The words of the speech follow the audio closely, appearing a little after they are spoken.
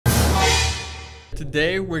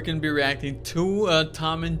today we're gonna be reacting to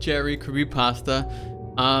Tom and Jerry creepypasta.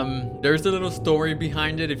 There's a little story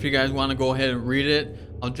behind it. If you guys want to go ahead and read it,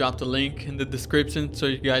 I'll drop the link in the description so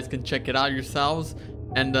you guys can check it out yourselves.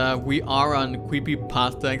 And we are on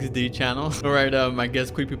Creepypasta XD channel. Alright, I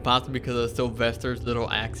guess Creepypasta because of Sylvester's little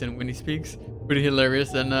accent when he speaks. Pretty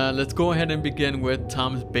hilarious. And let's go ahead and begin with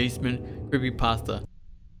Tom's Basement Creepypasta.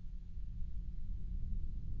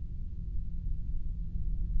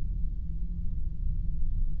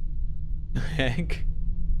 Heck?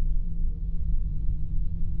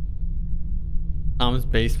 Tom's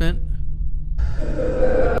basement?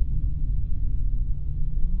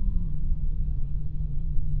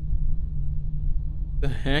 The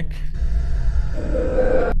heck?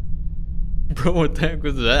 Bro, what the heck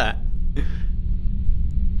was that?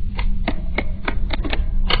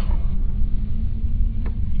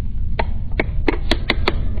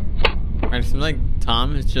 It seems like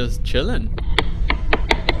Tom is just chilling.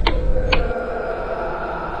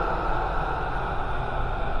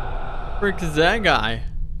 Frick is that guy?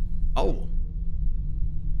 Oh.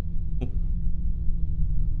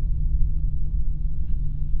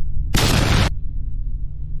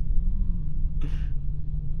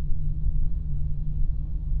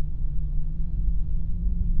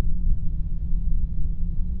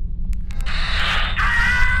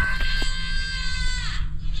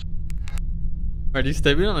 Alright, he's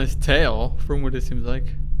stepping on his tail from what it seems like.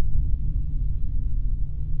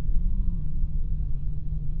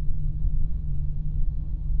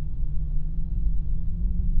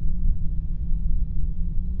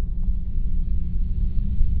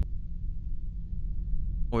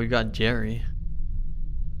 Oh, we got Jerry.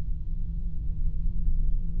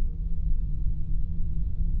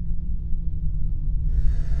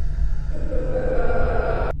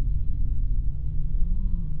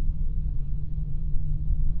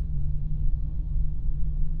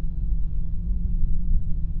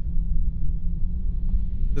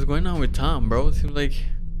 What's going on with Tom, bro? It seems like he's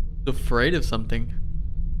afraid of something.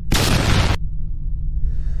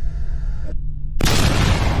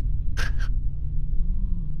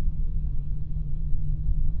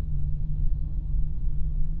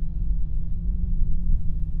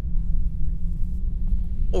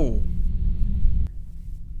 Oh.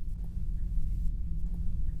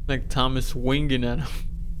 Like Tom is swinging at him.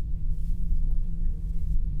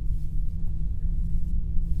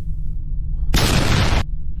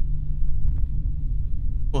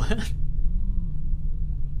 What?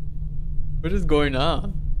 What is going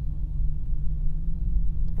on?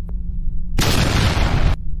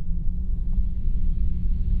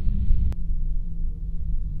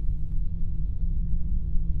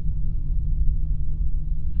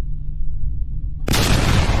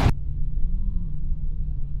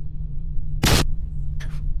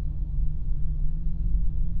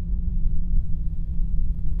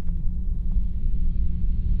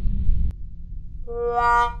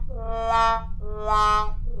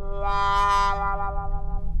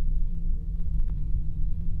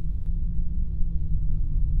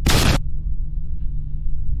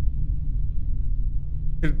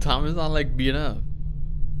 Dude, Tom is not like beat up.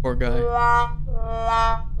 Poor guy.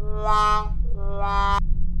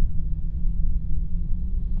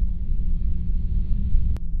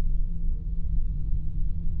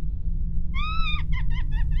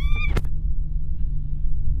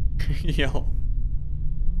 Yo.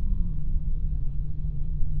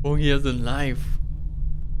 Oh, he has a knife.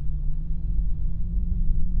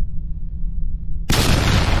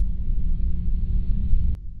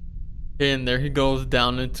 And there he goes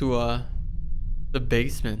down into the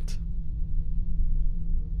basement.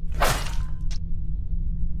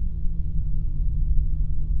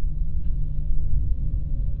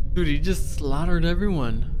 Dude, he just slaughtered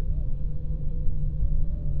everyone.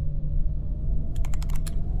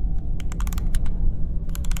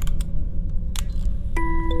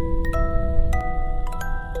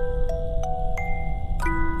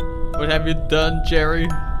 What have you done, Jerry?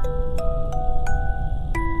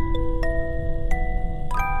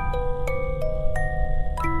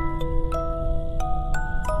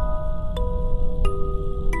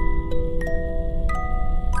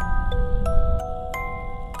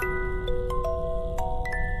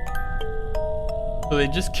 So they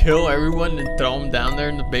just kill everyone and throw them down there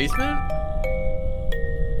in the basement?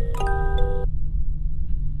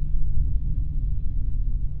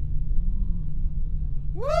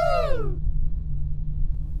 Woo!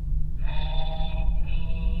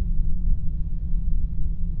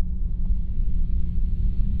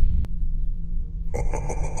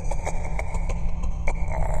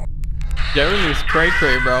 Jeremy is cray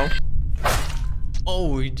cray, bro.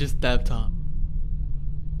 Oh, he just stabbed Tom.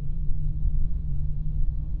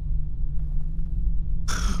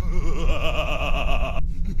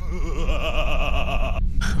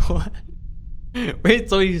 Wait,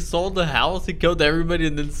 so he sold the house? He killed everybody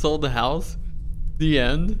and then sold the house? The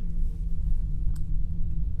end?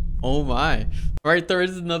 Oh my. Alright, there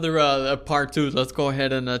is another part 2. Let's go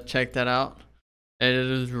ahead and check that out. And it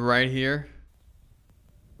is right here.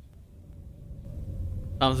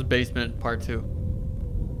 Tom's Basement part 2.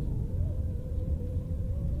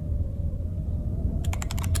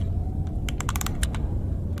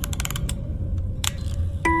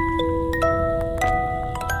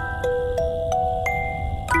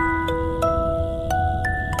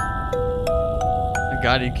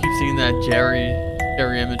 God, you keep seeing that Jerry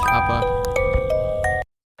image pop up.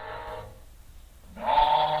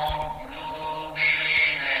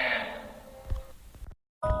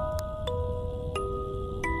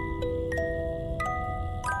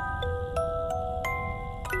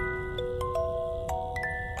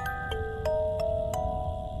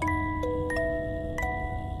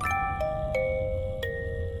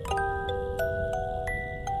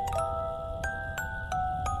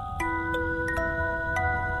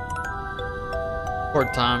 Poor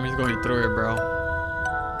Tom, he's going through it, bro.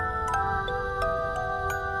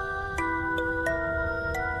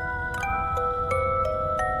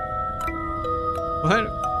 What?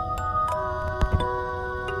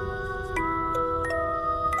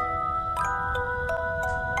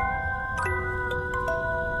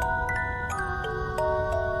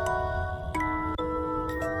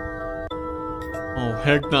 Oh,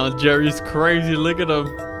 heck no, Jerry's crazy, look at him.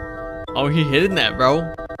 Oh, he hitting that,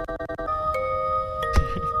 bro.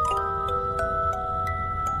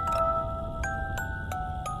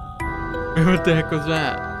 What the heck was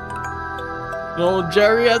that? Oh,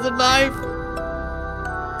 Jerry has a knife!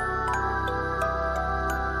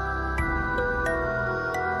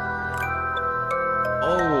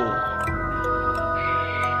 Oh.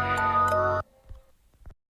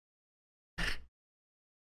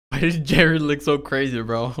 Why did Jerry look so crazy,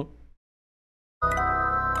 bro?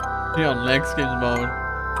 He on Mexican mode.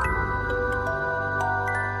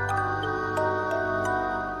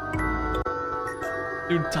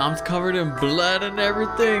 Dude, Tom's covered in blood and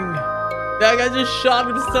everything. That guy just shot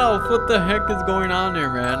himself. What the heck is going on here,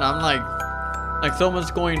 man? I'm like so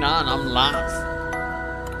much going on. I'm lost.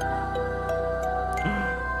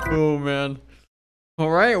 Oh, man. All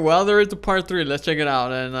right, well, there is a part 3. Let's check it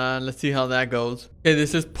out and let's see how that goes. Okay,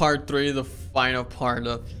 this is part 3, the final part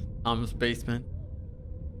of Tom's Basement,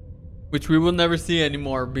 which we will never see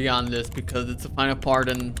anymore beyond this because it's the final part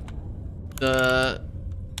and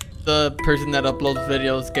the person that uploads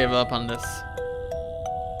videos gave up on this.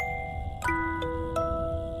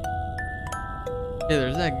 Hey,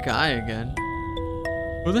 there's that guy again.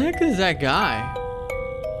 Who the heck is that guy?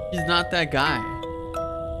 He's not that guy.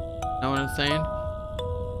 Know what I'm saying?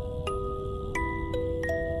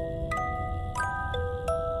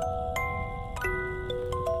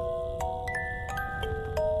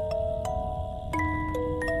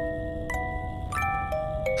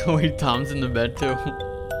 Wait, Tom's in the bed too.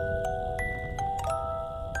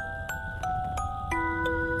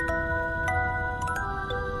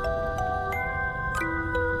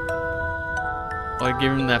 I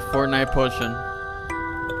give him that Fortnite potion.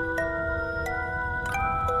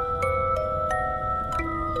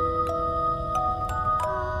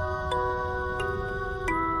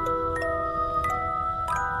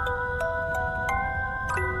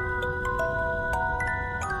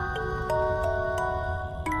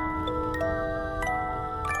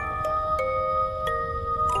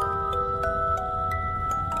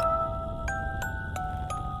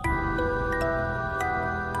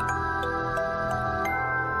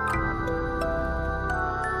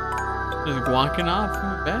 Just walking off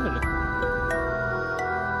from bed.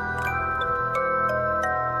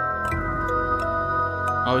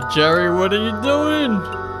 Oh, Jerry, what are you doing?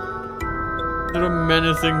 Little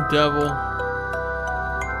menacing devil.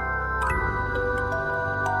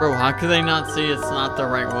 Bro, how could they not see it's not the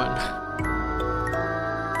right one?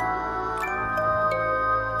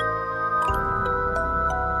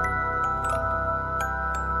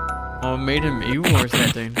 Oh, it made him evil or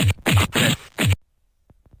something.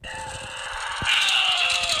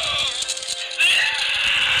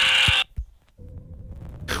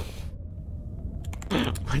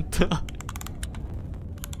 What the?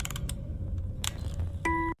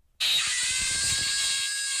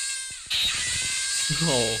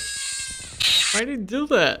 Oh. Why did he do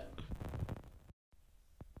that?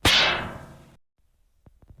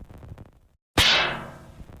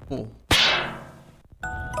 Oh.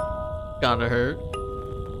 Gotta hurt.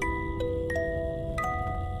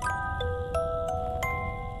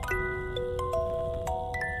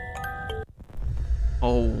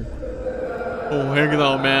 Oh. Oh, heck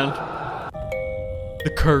no, man. The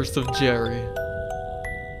Curse of Jerry.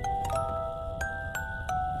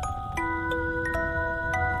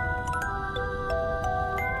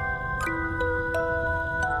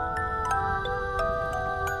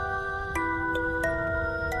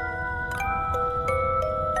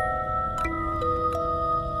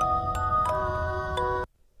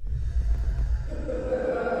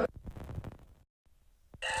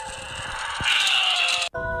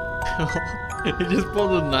 He just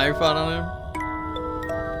pulled a knife out on him.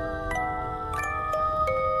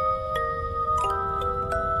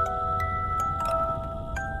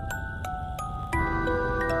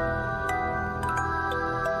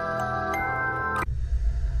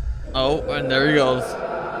 Oh, and there he goes.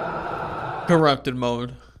 Corrupted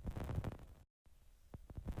mode.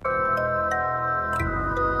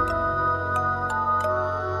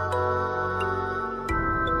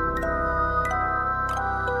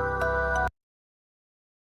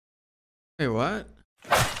 Wait, what?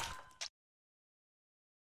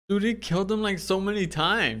 Dude, he killed him like so many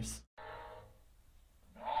times.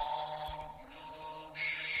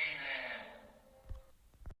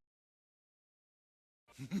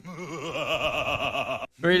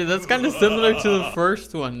 Wait, that's kind of similar to the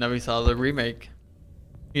first one that we saw, the remake.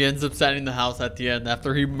 He ends up setting the house at the end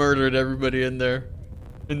after he murdered everybody in there,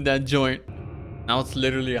 in that joint. Now it's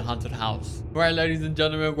literally a haunted house. Alright, ladies and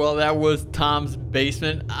gentlemen, well, that was Tom's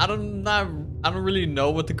basement. I don't really know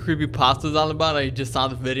what the creepypasta is all about. I just saw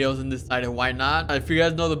the videos and decided why not. If you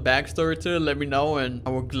guys know the backstory to it, let me know and I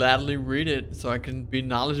will gladly read it so I can be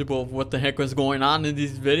knowledgeable of what the heck was going on in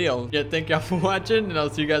these videos. Yeah, thank y'all for watching and I'll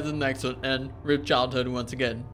see you guys in the next one. And rip childhood once again.